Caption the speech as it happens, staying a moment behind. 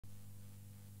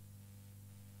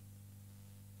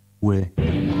way.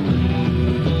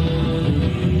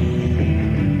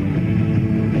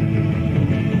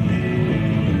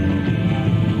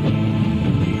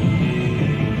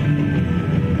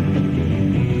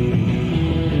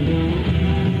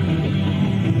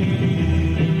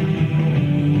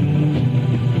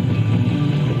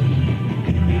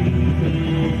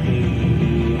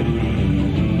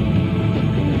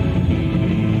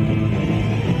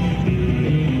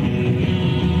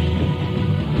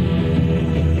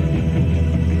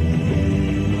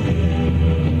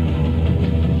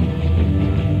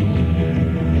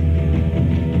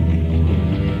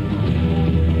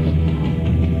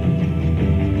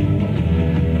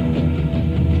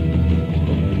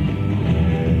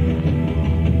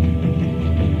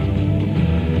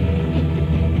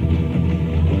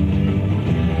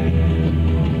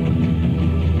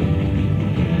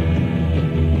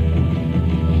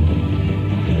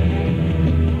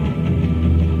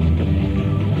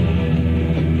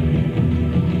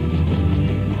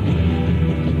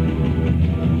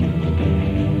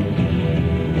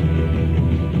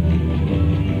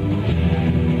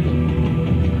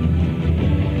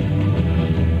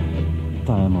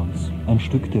 Ein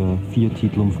Stück der 4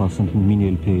 Titel umfassenden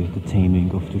Mini-LP The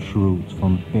Taming of the Shrew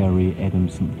von Barmy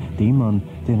Adamson, dem Mann,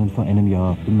 der ihnen vor einem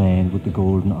Jahr The Man with the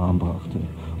Golden Arm brachte.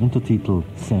 Untertitel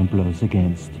Samplers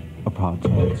Against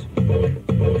Apartheid.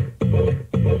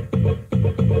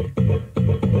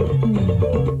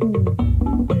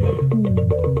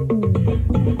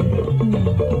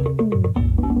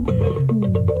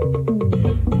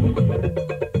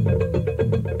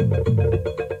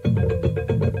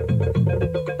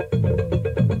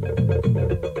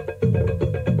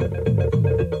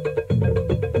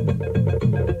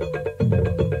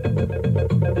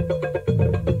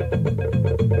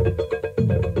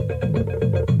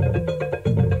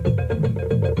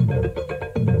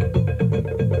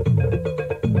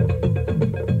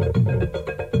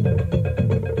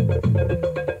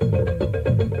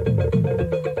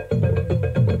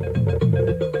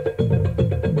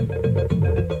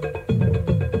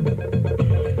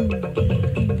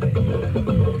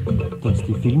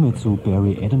 Filme zu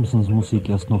Barmy Adamsons Musik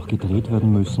erst noch gedreht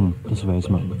werden müssen, das weiß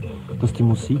man. Dass die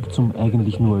Musik zum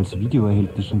eigentlich nur als Video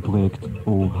erhältlichen Projekt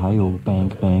Ohio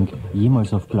Bang Bang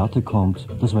jemals auf Platte kommt,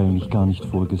 das war eigentlich gar nicht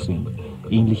vorgesehen.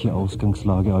 Ähnliche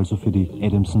Ausgangslage also für die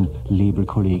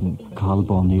Adamson-Labelkollegen Carl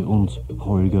Bonney und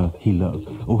Holger Hiller.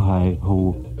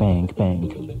 Ohio Bang Bang,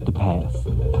 The Path.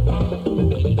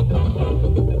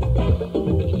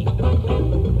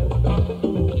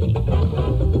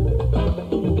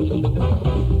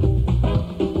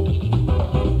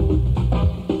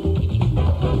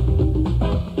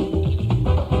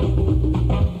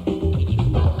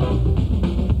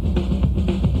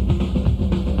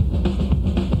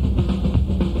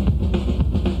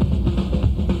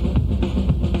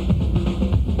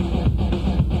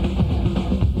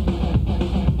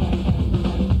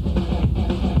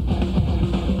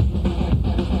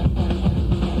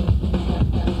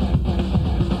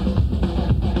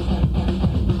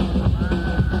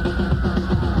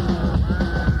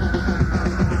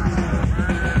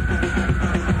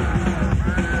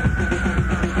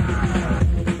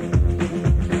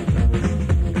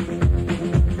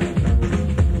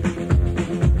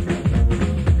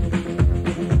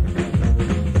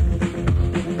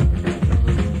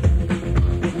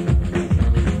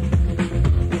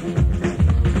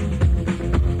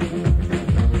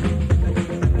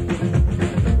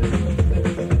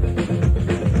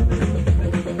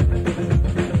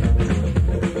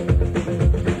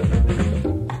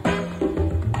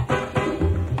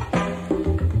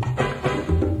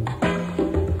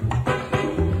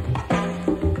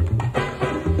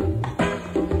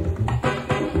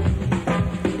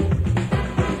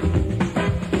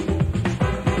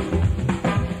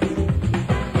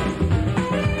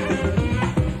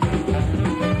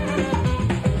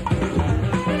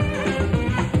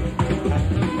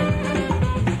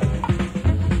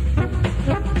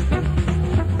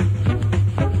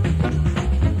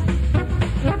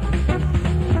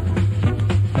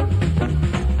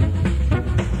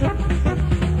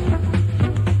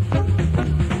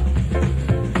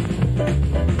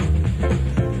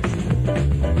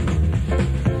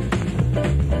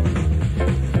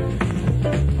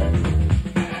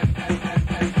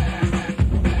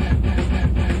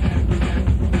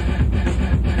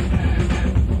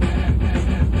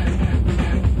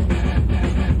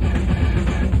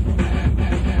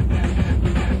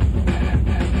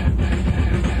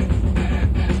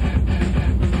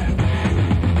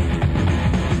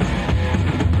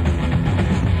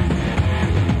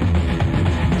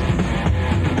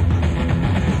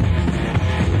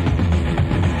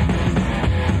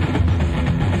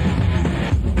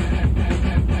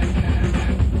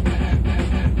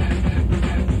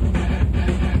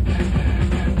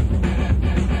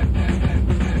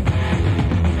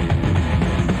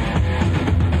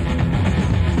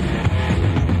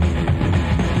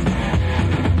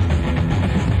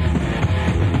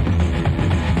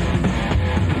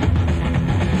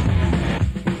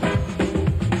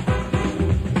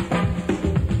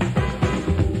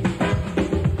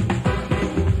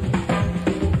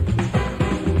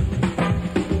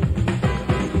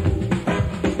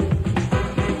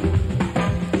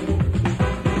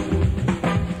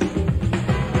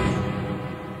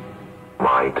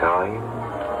 My time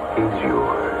is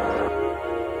yours.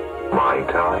 My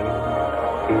time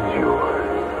is yours.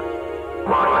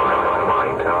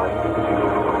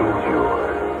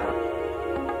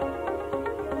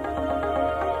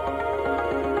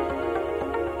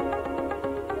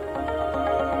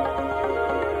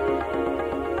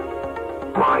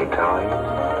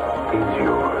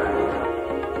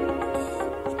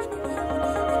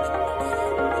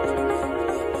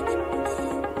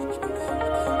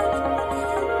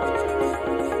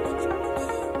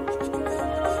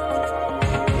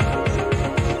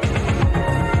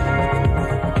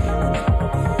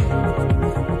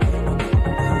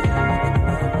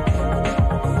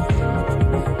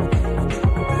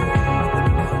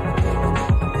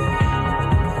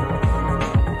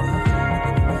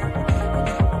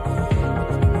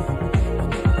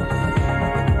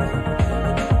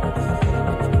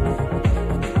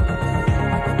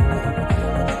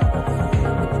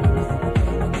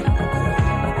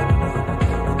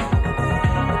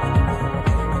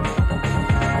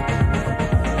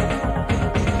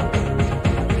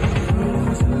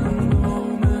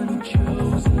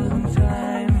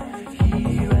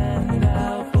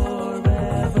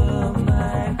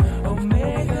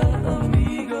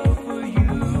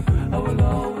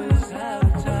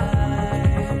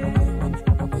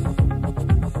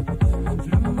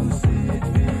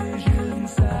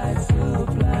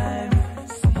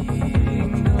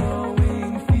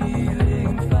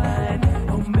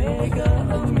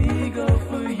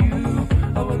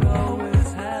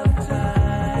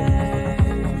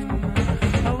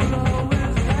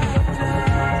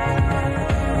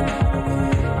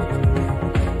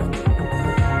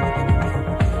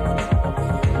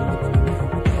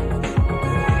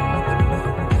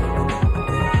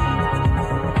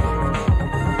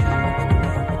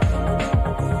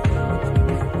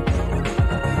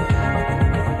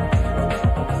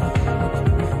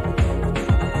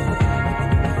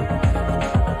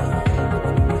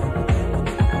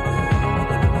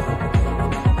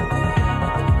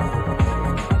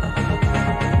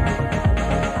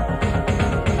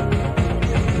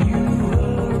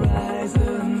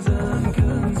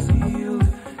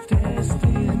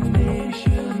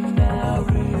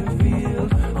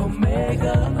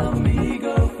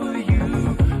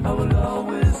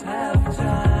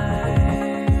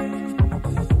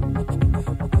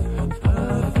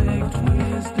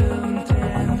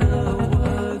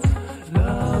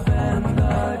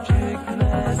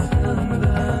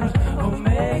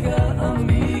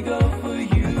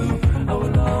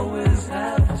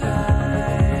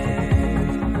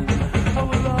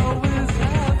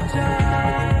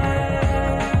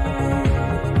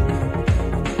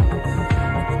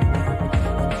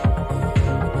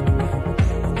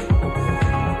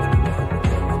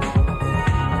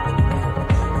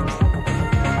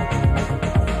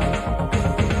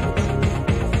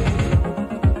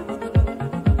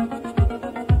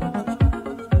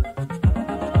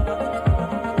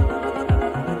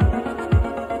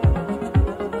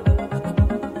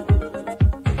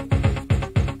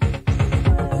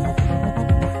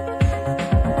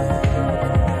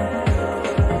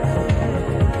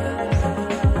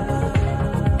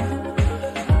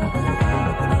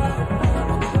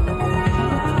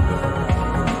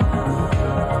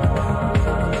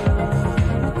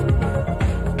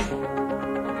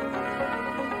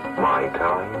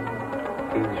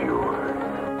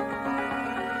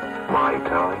 My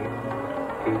time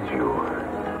is yours.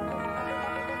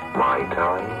 My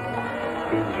time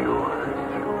is yours.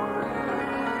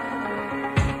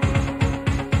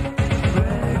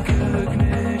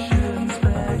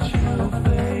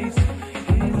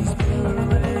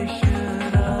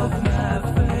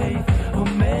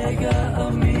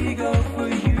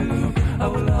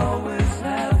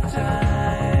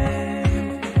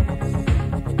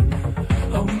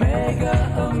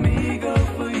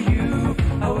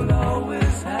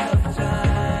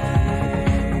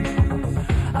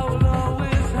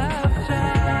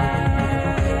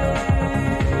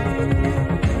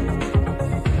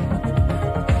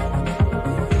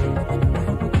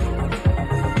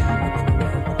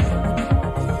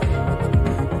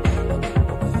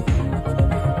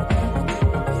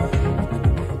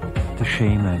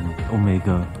 Shamen,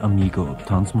 Omega, Amigo,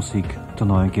 Tanzmusik der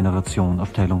neuen Generation,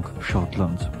 Abteilung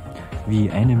Schottland. Wie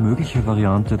eine mögliche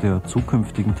Variante der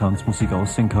zukünftigen Tanzmusik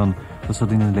aussehen kann, das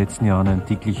hat in den letzten Jahren ein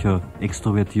dicklicher,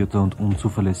 extrovertierter und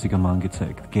unzuverlässiger Mann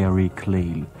gezeigt, Gary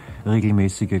Clail,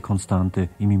 regelmäßige Konstante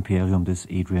im Imperium des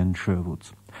Adrian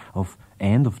Sherwoods. Auf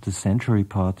End of the Century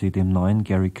Party, dem neuen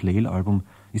Gary Clail Album,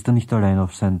 ist er nicht allein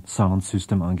auf sein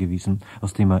Soundsystem angewiesen,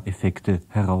 aus dem er Effekte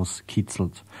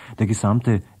herauskitzelt. Der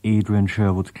gesamte Adrian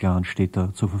Sherwood Clan steht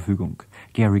da zur Verfügung.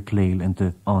 Gary Clail and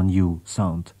the On You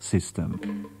Sound System.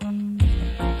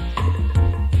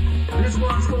 This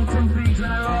one's called Thieves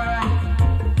And A Liar.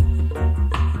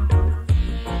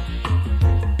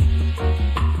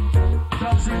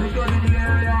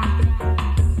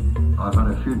 I've had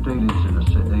a few dealings in the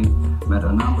city, met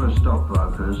a number of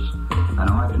stockbrokers, and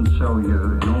I can tell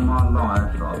you, in all my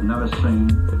life, I've never seen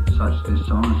such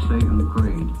dishonesty and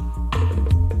greed.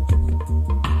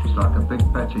 It's like a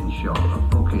big betting shop, a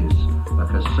bookies, a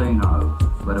casino,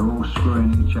 where they're all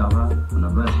screwing each other and the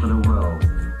rest of the world.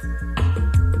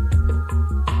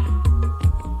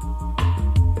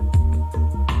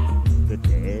 The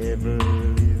devil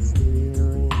is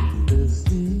here in the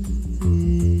city,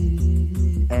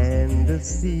 and the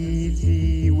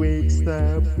city wakes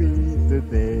up with the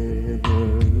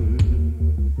devil.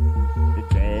 The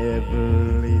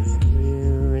devil is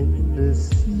here in the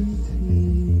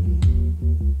city.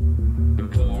 The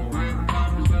poor man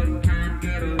comes but he can't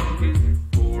get a look in.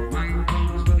 Poor man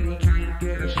comes but he can't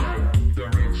get a shot. The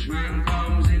rich man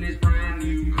comes in his brand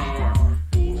new car,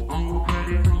 bought on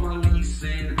credit from a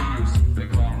leasing house. The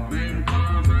con men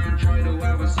come and try to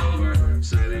have us over,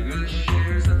 selling us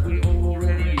shares that we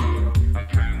already own.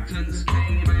 Accountants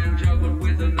came and juggled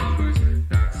with the numbers.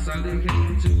 That's how they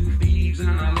came to thieves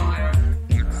and a liar.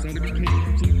 That's how they came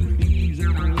to thieves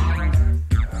and a liar.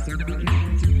 That's how they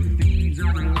came to thieves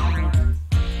and a liar.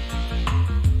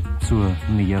 Zur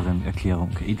näheren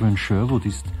Erklärung. Adrian Sherwood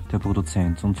ist der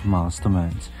Produzent und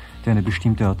Mastermind, der eine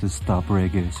bestimmte Art des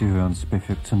Dub-Reggae, Sie hören's,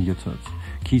 perfektioniert hat.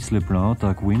 Keith LeBlanc,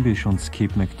 Doug Wimbish und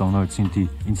Skip McDonald sind die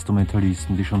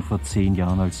Instrumentalisten, die schon vor 10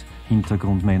 Jahren als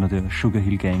Hintergrundmänner der Sugar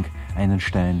Hill Gang einen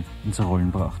Stein ins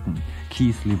Rollen brachten.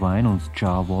 Keith Levine und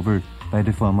Jar Wobble,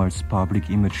 beide vormals Public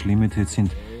Image Limited,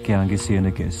 sind gern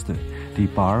gesehene Gäste. Die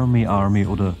Barmy Army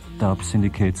oder Dub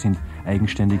Syndicate sind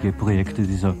eigenständige Projekte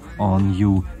dieser On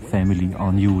You Family.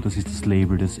 On You, das ist das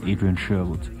Label des Adrian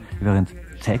Sherwood. Während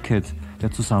Tackett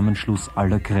der Zusammenschluss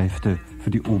aller Kräfte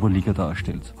für die Oberliga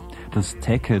darstellt. Das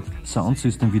Tackett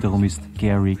Soundsystem wiederum ist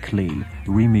Gary Clail,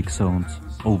 Remixer und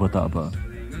Overdubber.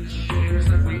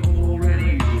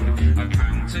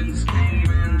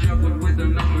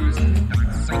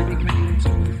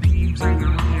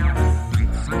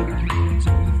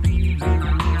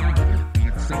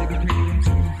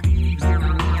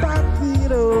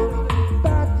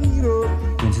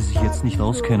 Wenn Sie sich jetzt nicht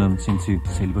auskennen, sind Sie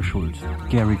selber schuld.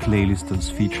 Gary Clail ist das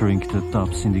Featuring der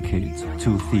Dub Syndicate,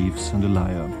 Two Thieves And A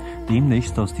Liar.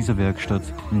 Demnächst aus dieser Werkstatt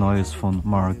Neues von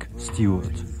Marc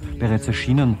Stewart. Bereits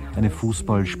erschienen eine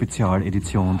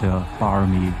Fußball-Spezialedition der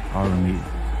Barmy Army.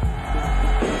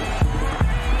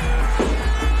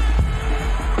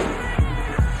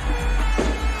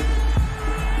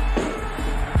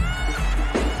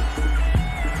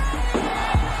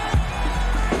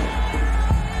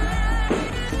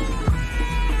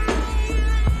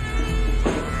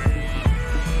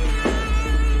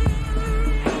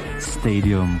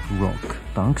 Stadium Rock.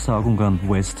 Danksagung an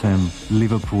West Ham,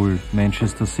 Liverpool,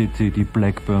 Manchester City, die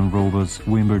Blackburn Rovers,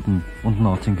 Wimbledon und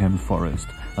Nottingham Forest.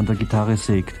 An der Gitarre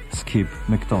sägt Skip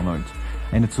McDonald.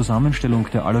 Eine Zusammenstellung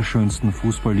der allerschönsten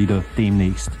Fußballlieder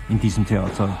demnächst in diesem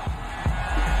Theater.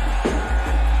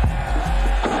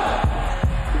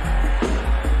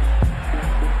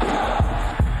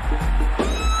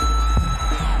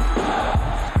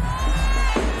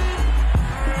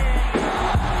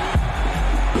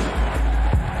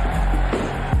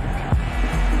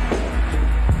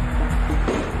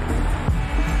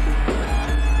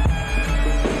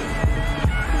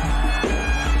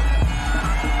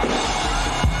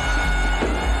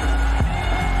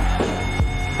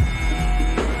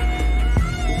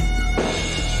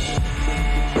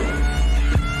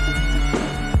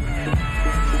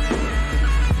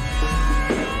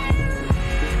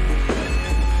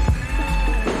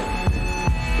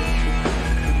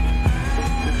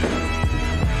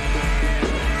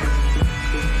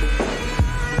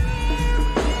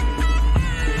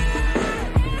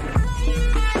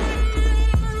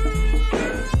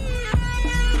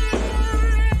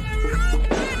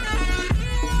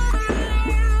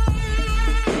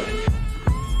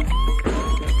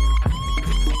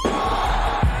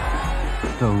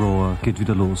 Der Roar geht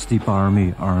wieder los, die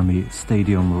Barmy Army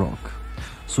Stadium Rock.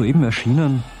 Soeben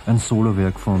erschienen ein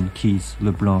Solowerk von Keith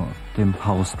LeBlanc, dem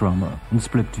House-Drummer, und es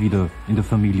bleibt wieder in der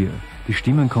Familie. Die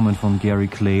Stimmen kommen von Gary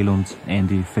Clail und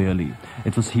Andy Fairley.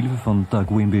 Etwas Hilfe von Doug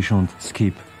Wimbish und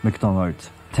Skip McDonald,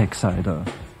 Techsider.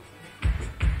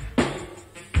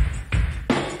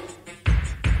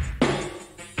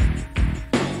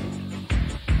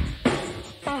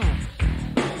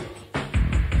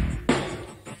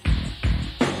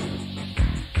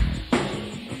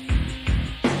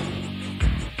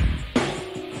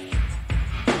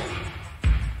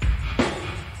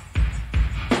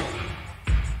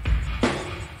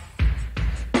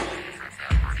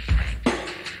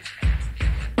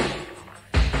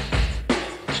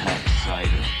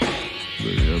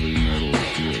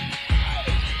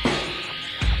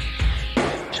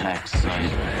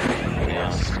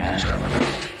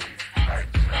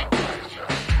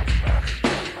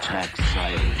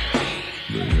 Cider.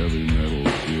 The heavy metal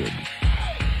kid.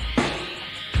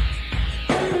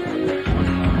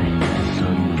 One night, the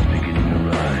sun was beginning to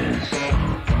rise.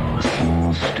 A small,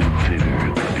 stoop figure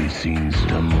could be seen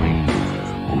stumbling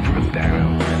over a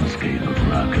barren landscape of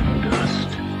rock and dust.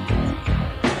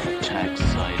 Tax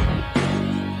Cider.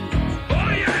 Oh,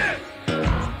 yeah!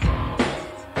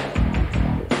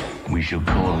 We shall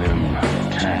call him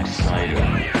Tax Cider.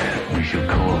 We shall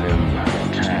call him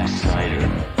Tax Cider.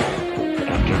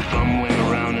 After fumbling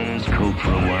around in his coat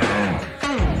for a while,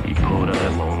 he pulled out a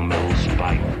long metal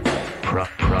spike,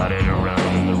 prodded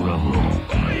around in the rubble.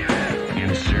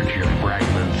 Insert your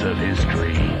fragments of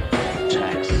history.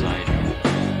 Tax Cider.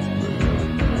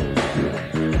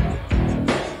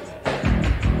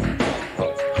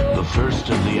 The first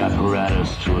of the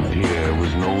apparatus to appear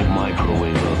was an old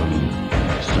microwave oven,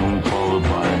 soon followed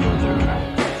by another.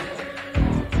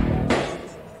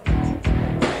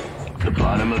 The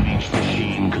bottom of each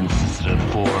machine consisted of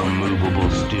 4 movable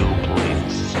steel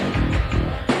plates.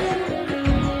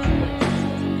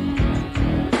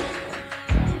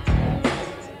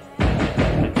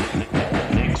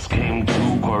 Next came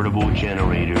 2 portable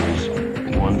generators,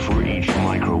 one for each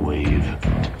microwave.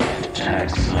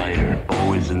 Tax Cider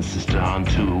always insisted on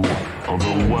 2,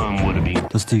 although one would have been.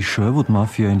 Dass die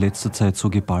Sherwood-Mafia in letzter Zeit so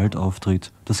geballt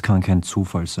auftritt, das kann kein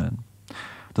Zufall sein.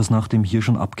 Dass nach dem hier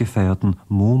schon abgefeierten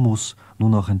Momus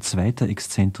nun auch ein zweiter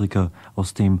Exzentriker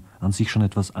aus dem an sich schon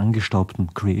etwas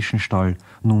angestaubten Creation-Stall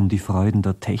nun die Freuden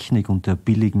der Technik und der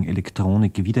billigen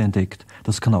Elektronik wiederentdeckt,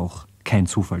 das kann auch kein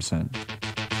Zufall sein.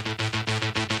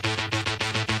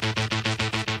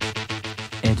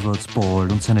 Edwards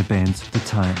Ball und seine Band The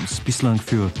Times, bislang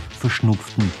für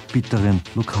verschnupften, bitteren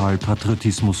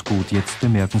Lokalpatriotismus gut, jetzt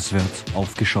bemerkenswert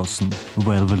aufgeschossen.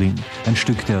 Valvaline, ein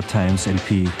Stück der Times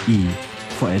LP E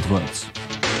for Edwards.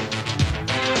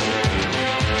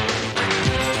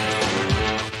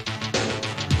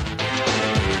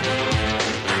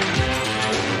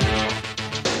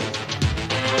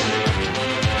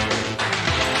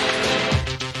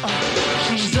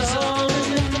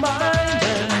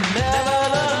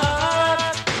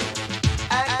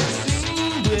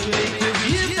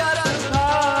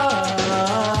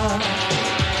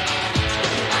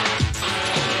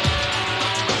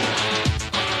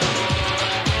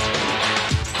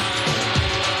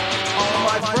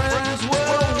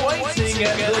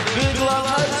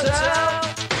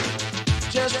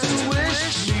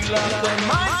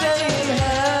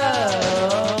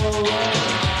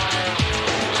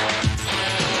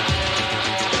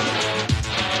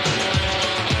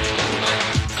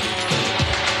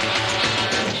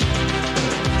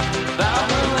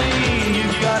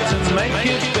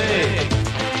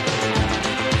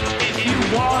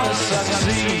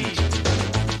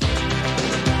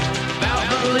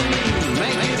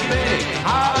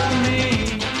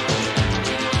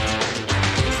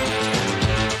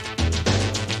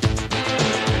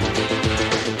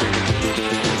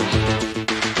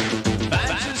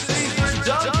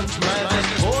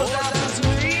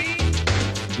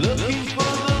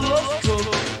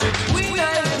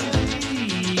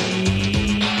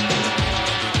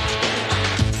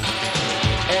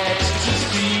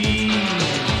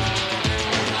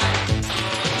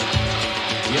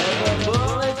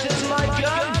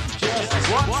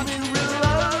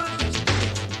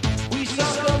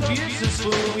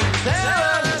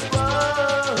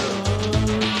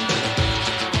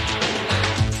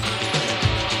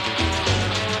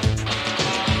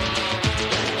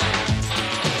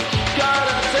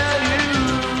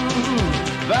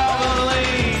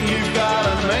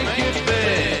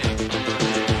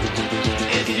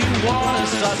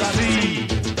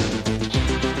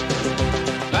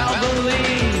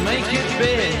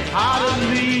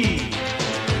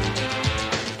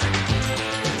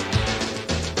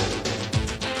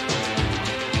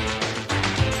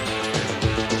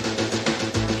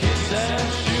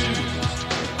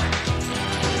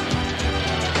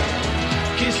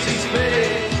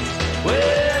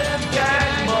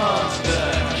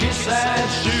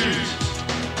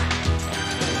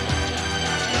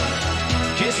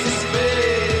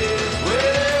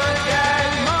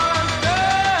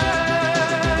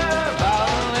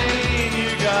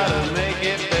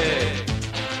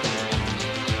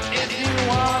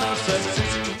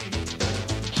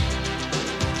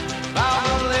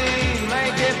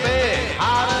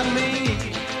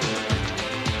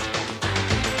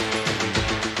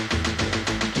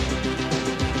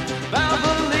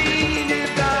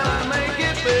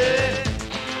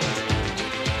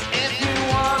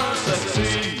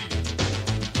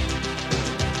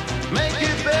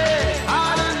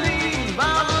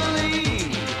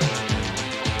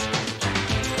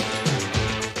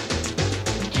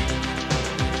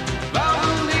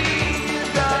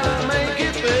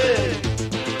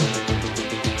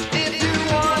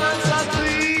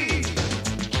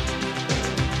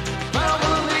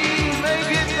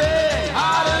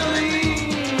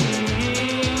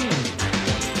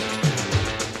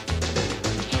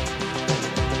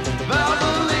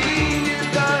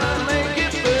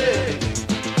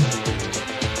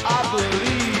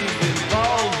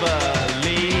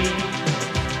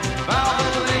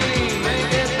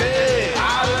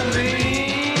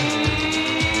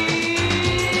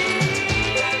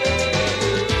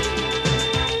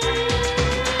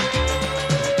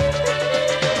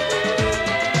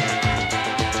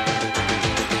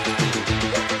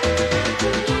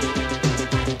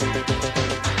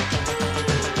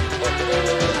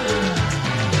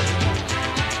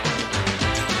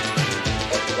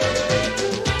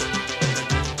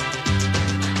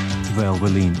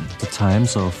 Valvaline, The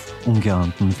Times of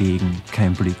ungeahnten Wegen,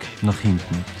 kein Blick nach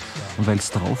hinten. Und weil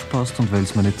es draufpasst und weil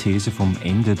es meine These vom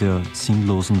Ende der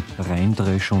sinnlosen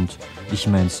Reindresch und ich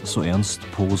mein's so ernst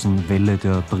Posen Welle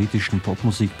der britischen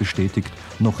Popmusik bestätigt,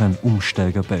 noch ein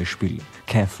Umsteigerbeispiel.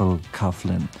 Clail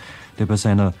Coughlin, der bei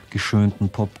seiner geschönten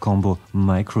Pop-Combo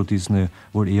Micro-Disney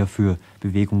wohl eher für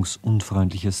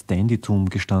bewegungsunfreundliches Dandytum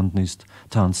gestanden ist,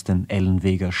 tanzt den Ellen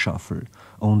Vega Shuffle.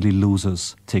 Only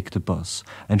Losers Take the Bus.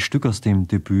 Ein Stück aus dem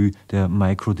Debüt der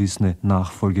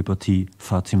Micro-Disney-Nachfolgepartie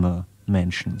Fatima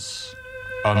Mansions.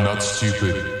 I'm not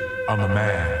stupid, I'm a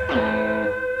man.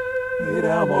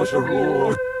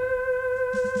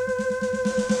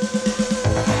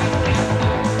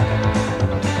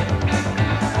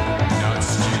 Not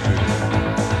stupid.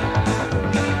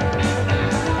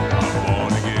 I'm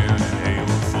born again in hail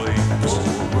and flames.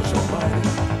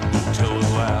 Won't tell it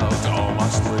loud to all my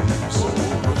slaves.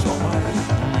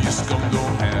 You scum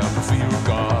don't have the fear of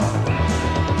God.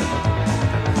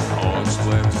 All that's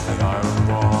left is the iron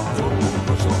bar.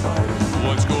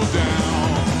 Let's go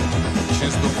down,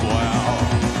 kiss the plow.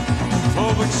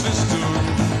 Public system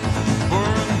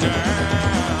burn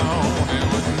down, and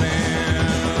with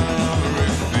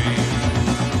everything,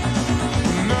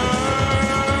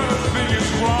 nothing is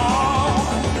wrong.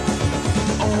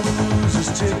 Only losers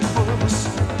take the bus.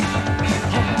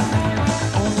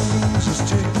 Only losers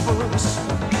take the bus.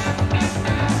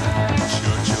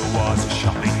 Churchill was a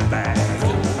shopping bag.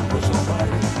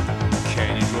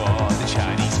 Can you draw the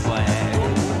Chinese flag?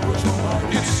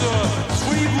 It's a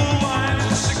sweet little lines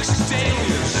and 6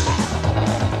 dahlias.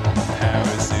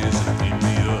 Paris is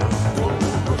India.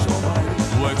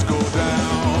 Let's go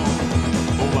down,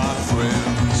 oh my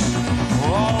friends.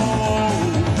 Oh,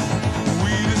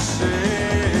 we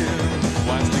descend.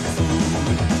 Plastic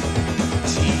food,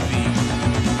 TV.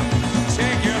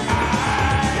 Take your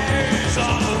eyes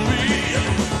off of me.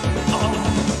 Only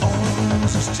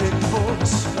losers take the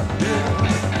bus. Yeah.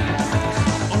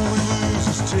 Only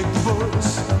losers take the bus.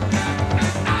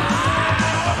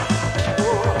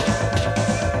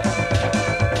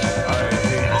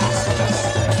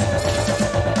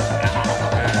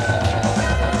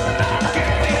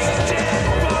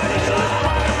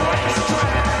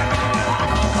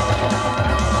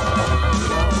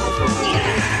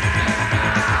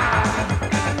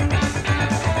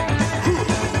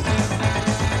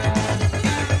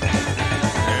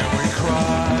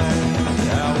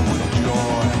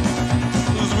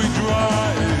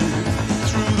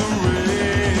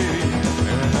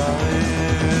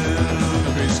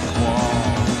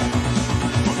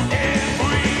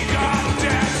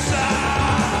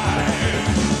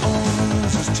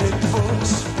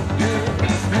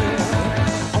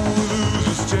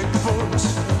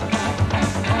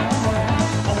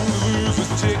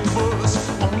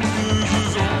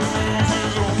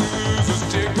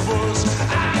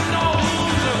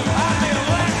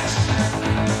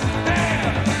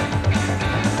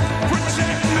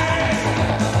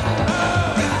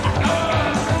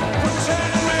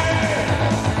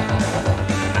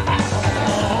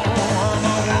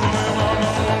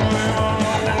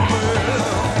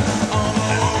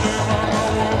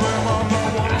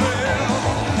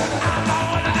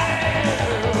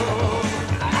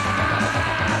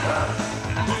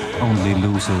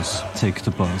 Take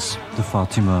the Bus, The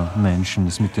Fatima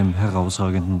Mansions mit dem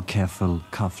herausragenden Clail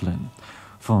Coughlin.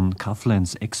 Von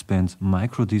Coughlins Ex-Band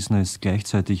Micro Disney ist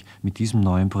gleichzeitig mit diesem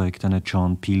neuen Projekt eine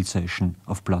John Peel Session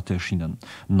auf Platte erschienen.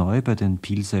 Neu bei den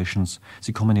Peel Sessions,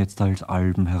 sie kommen jetzt als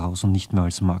Alben heraus und nicht mehr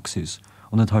als Maxis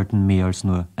und enthalten mehr als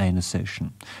nur eine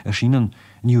Session. Erschienen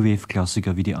New Wave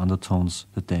Klassiker wie die Undertones,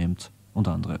 The Damned und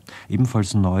andere.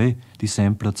 Ebenfalls neu die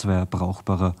Sampler zweier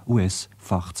brauchbarer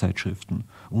US-Fachzeitschriften.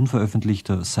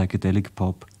 Unveröffentlichter Psychedelic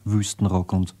Pop,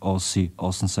 Wüstenrock und Aussie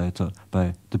Außenseiter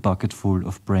bei The Bucketful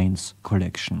of Brains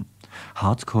Collection.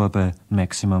 Hardcore bei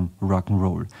Maximum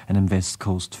Rock'n'Roll, einem West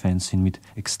Coast Fanzine mit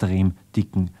extrem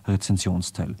dicken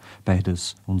Rezensionsteil.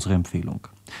 Beides unsere Empfehlung.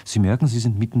 Sie merken, Sie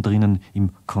sind mittendrin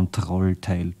im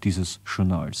Kontrollteil dieses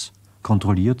Journals.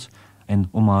 Kontrolliert ein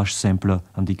Hommage-Sampler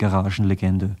an die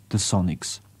Garagenlegende The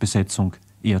Sonics. Besetzung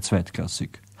eher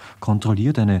zweitklassig.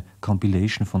 Kontrolliert eine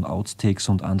Compilation von Outtakes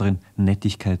und anderen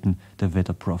Nettigkeiten der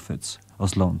Weather Prophets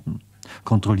aus London.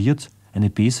 Kontrolliert eine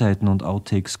B-Seiten- und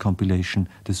Outtakes-Compilation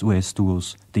des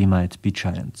US-Duos They Might Be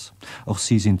Giants. Auch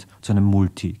sie sind zu einem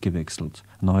Multi gewechselt.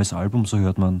 Neues Album, so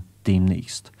hört man,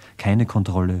 demnächst. Keine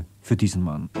Kontrolle für diesen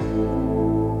Mann.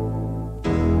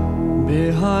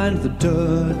 Behind the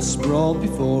dirt sprawled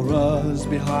before us,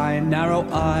 behind narrow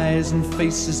eyes and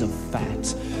faces of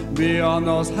fat, beyond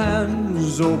those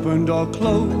hands opened or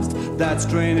closed that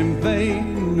strain in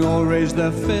vain or raise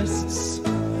their fists.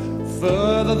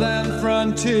 Further than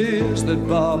frontiers that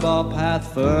bar our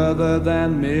path, further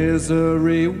than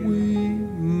misery, we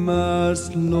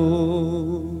must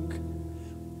look.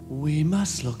 We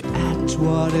must look at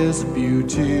what is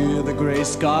beauty, the grey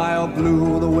sky or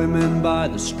blue, the women by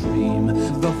the stream,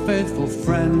 the faithful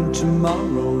friend,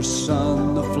 tomorrow's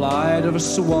sun, the flight of a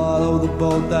swallow, the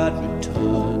boat that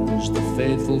returns, the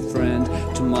faithful friend,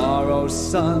 tomorrow's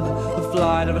sun, the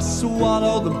flight of a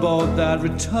swallow, the boat that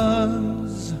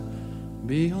returns.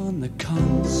 Beyond the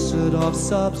concert of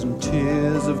sobs and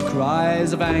tears, of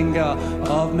cries of anger,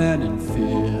 of men in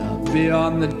fear,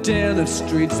 beyond the din of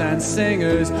streets and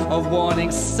singers, of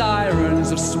warning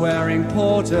sirens, of swearing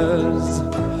porters,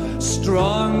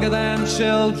 stronger than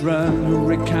children who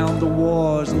recount the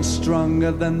wars, and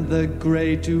stronger than the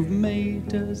great who've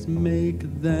made us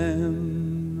make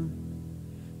them.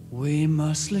 We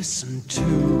must listen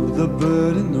to the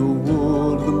bird in the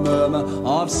wood, the murmur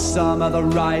of summer, the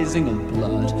rising of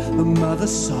blood, the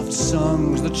mother's soft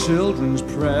songs, the children's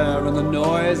prayer, and the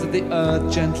noise of the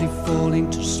earth gently falling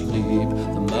to sleep.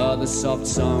 The mother's soft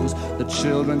songs, the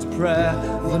children's prayer,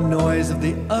 the noise of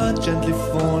the earth gently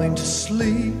falling to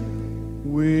sleep.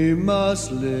 We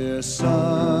must listen.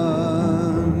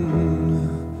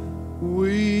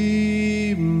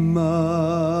 We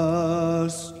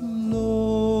must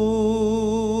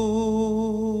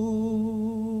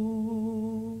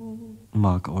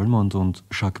Marc Almond und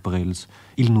Jacques Brels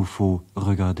Il nous faut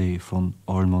regarder von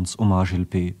Almonds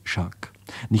Hommage-LP Jacques.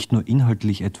 Nicht nur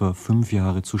inhaltlich etwa 5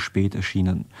 Jahre zu spät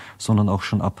erschienen, sondern auch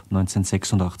schon ab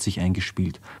 1986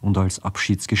 eingespielt und als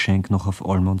Abschiedsgeschenk noch auf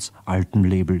Almonds altem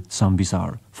Label Some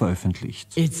Bizarre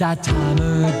veröffentlicht. It's that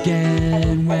time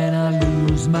again when I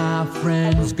lose my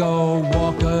friends, go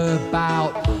walk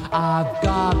about. I've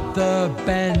got the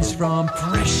bends from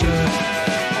pressure.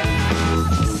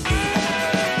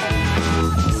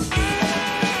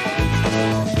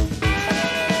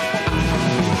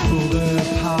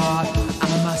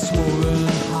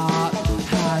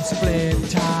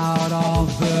 Flipped out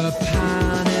of the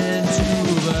pan into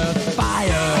the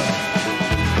fire.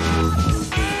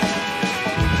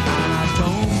 I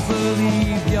don't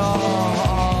believe you're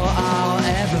all I'll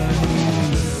ever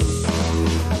need,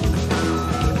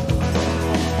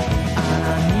 and I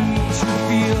need to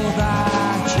feel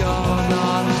that you're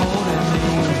not holding me.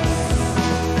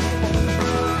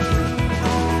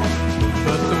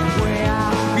 But the way I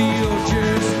feel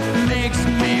just makes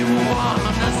me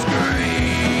wanna scream.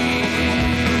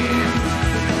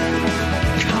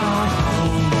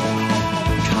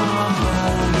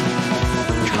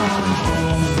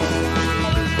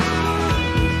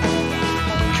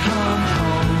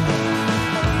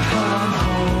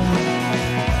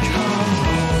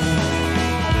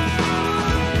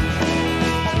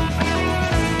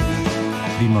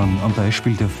 Wie man am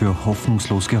Beispiel der für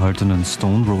hoffnungslos gehaltenen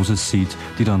Stone Roses sieht,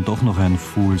 die dann doch noch ein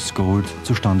Fool's Gold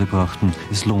zustande brachten,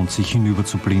 es lohnt sich hinüber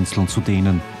zu blinzeln zu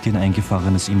denen, die ein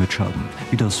eingefahrenes Image haben,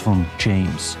 wie das von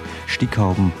James.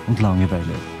 Stickhauben und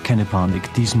Langeweile. Keine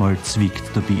Panik, diesmal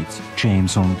zwiegt der Beat.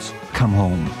 James und Come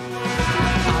Home.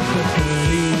 After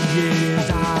 30 years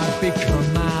I've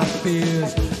become my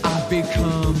fears. I've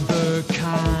become the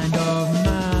kind of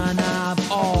man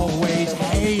I've always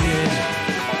hated.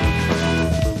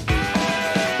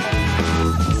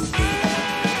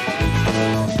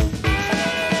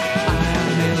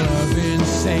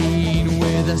 Insane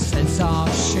with a sense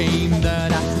of shame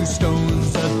that I threw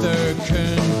stones at the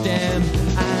condemned,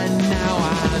 and now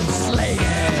I'm slated.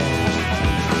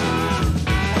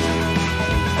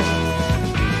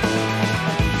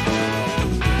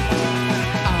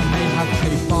 I may have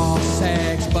paid for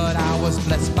sex, but I was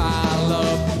blessed by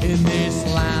love in this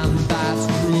land that's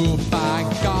ruled by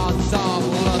gods of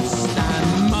lust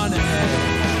and money.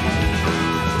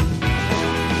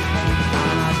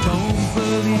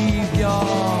 Believe you're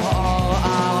all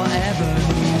I'll ever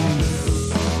need,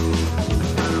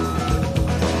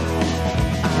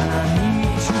 and I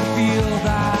need to feel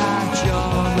that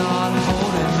you're not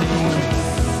holding me.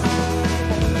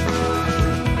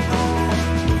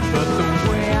 But the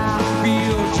way I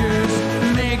feel just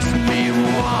makes me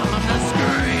wanna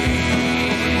scream.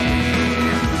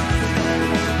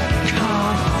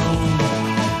 Come home,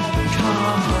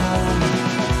 come home,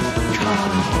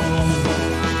 come home.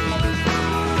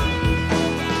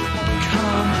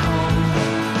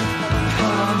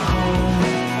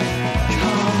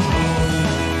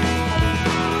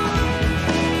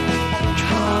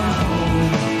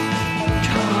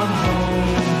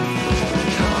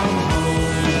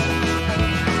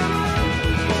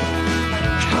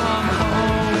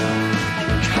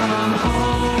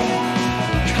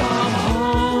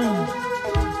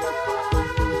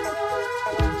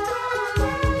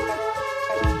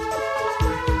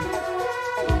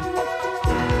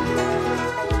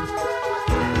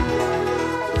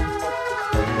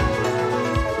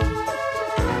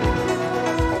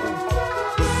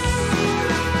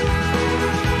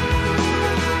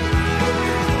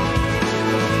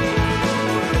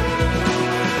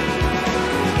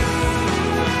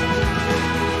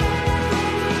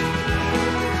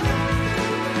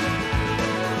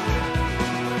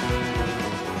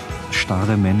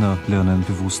 starre Männer lernen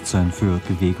Bewusstsein für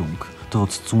Bewegung,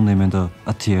 trotz zunehmender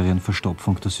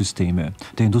Arterienverstopfung der Systeme,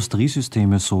 der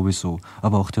Industriesysteme sowieso,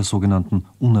 aber auch der sogenannten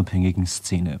unabhängigen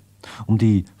Szene. Um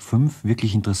die 5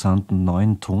 wirklich interessanten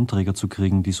neuen Tonträger zu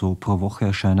kriegen, die so pro Woche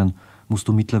erscheinen, musst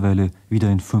du mittlerweile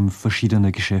wieder in 5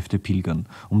 verschiedene Geschäfte pilgern,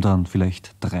 um dann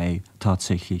vielleicht 3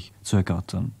 tatsächlich zu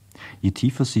ergattern. Je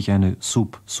tiefer sich eine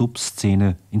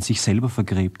Sub-Szene in sich selber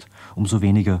vergräbt, umso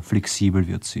weniger flexibel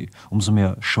wird sie, umso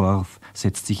mehr Schorf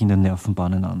setzt sich in den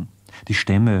Nervenbahnen an. Die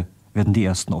Stämme werden die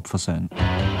ersten Opfer sein.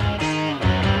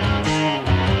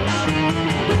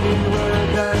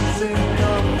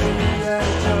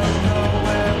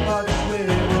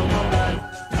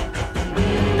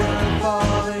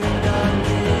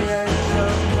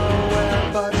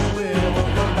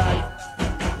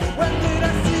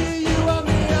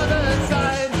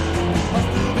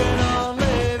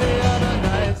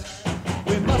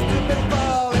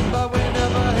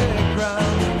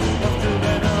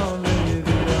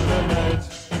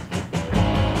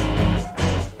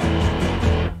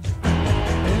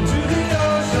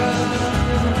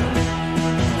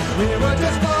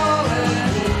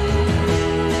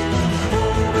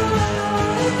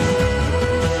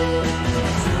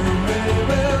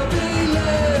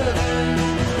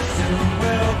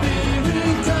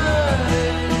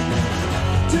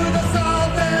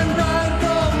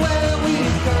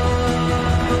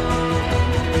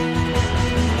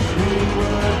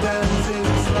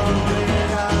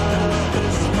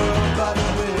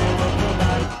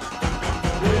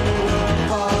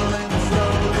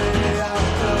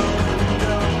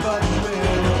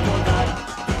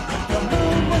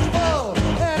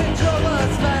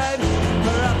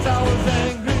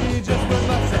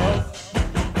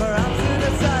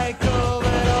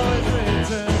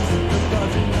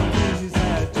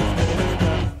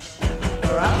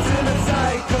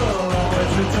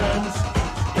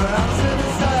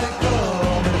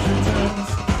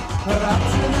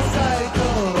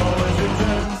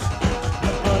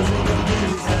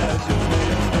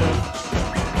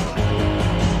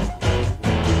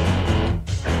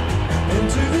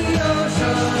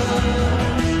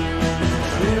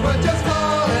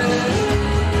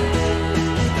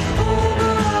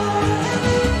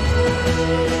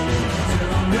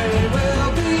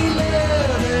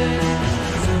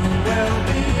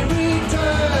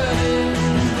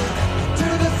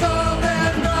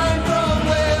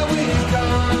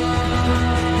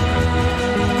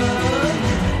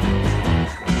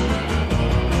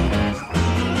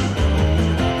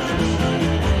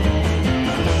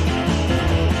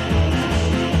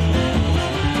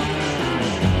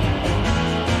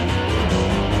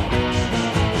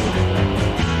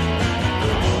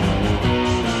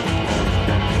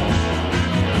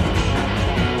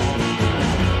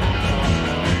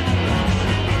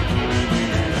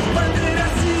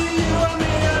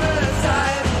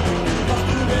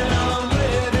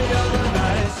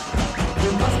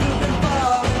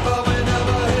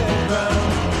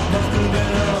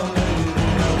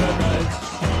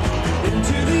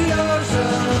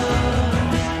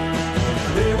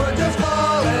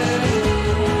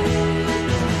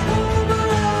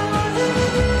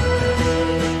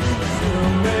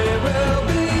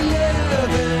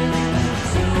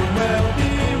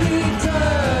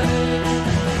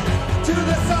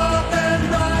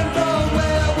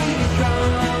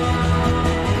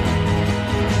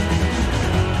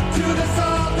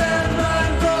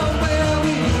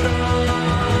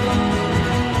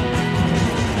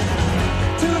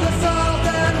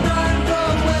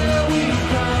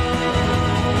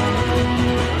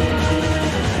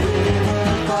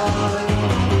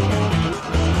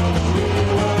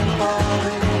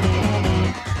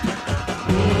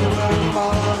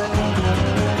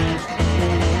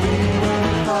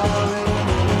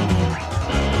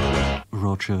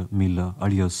 Miller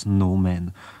alias No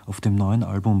Man auf dem neuen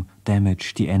Album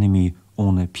Damage the Enemy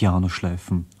ohne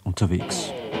Pianoschleifen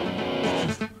unterwegs.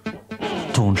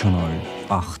 Tonjournal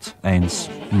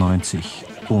 8.1.90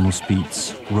 Bonus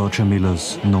Beats Roger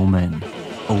Millers No Man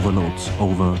Overload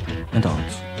Over and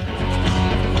Out.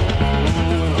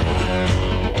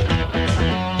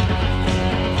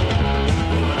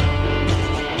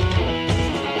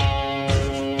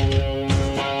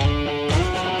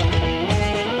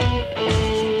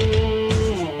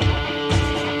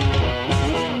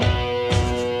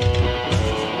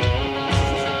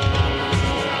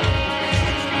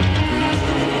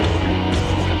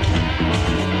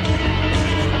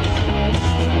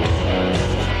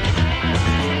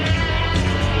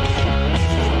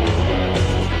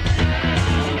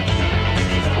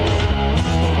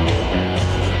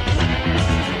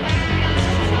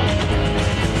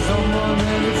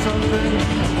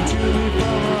 to me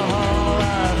from